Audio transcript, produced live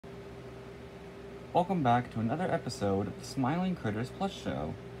Welcome back to another episode of the Smiling Critters Plush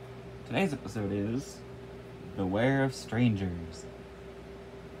Show. Today's episode is Beware of Strangers.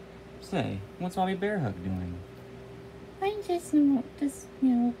 Say, what's Bobby Bearhug doing? I'm just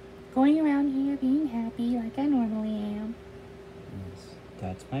going around here being happy like I normally am. Yes,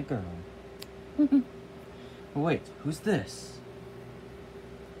 that's my girl. Oh, wait, who's this?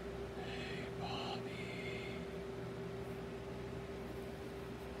 Hey, Bobby.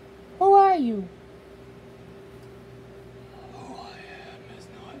 Who are you? Who I am is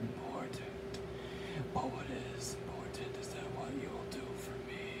not important. But what is important is that what you'll do for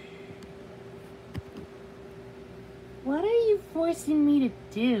me. What are you forcing me to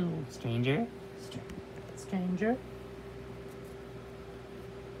do, stranger? Stranger?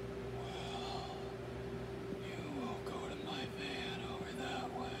 You will go to my van over that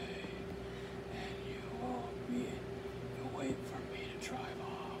way, and you'll wait for me to drive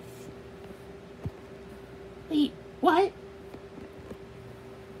off. Wait, what?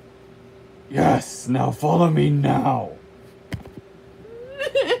 Yes, now follow me now.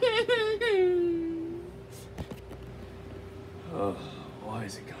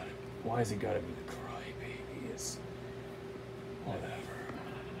 Why is it gotta be the crybabies? Whatever.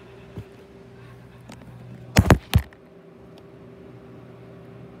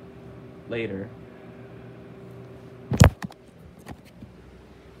 Later.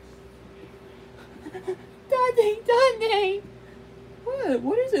 Dante!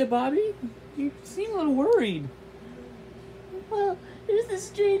 What is it, Bobby? You seem a little worried. Well, there's this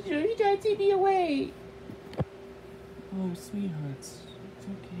stranger. He tried to take me away. Oh, sweethearts. It's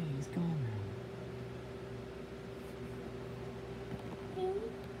okay, he's gone now.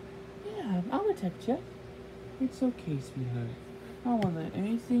 Yeah, I'll protect you. It's okay, sweetheart. I won't let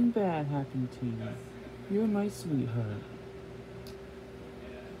anything bad happen to you. You're my sweetheart.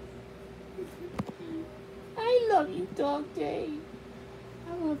 I love you, Dante.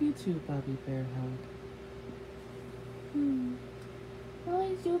 I love you too, Bobby Bearhug.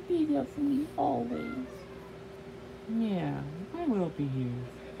 Always you'll be there for me, always. Yeah, I will be here.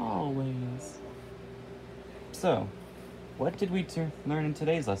 Always. So, what did we learn in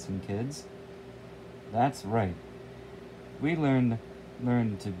today's lesson, kids? That's right. We learned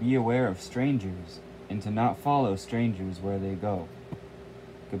to be aware of strangers and to not follow strangers where they go.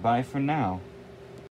 Goodbye for now.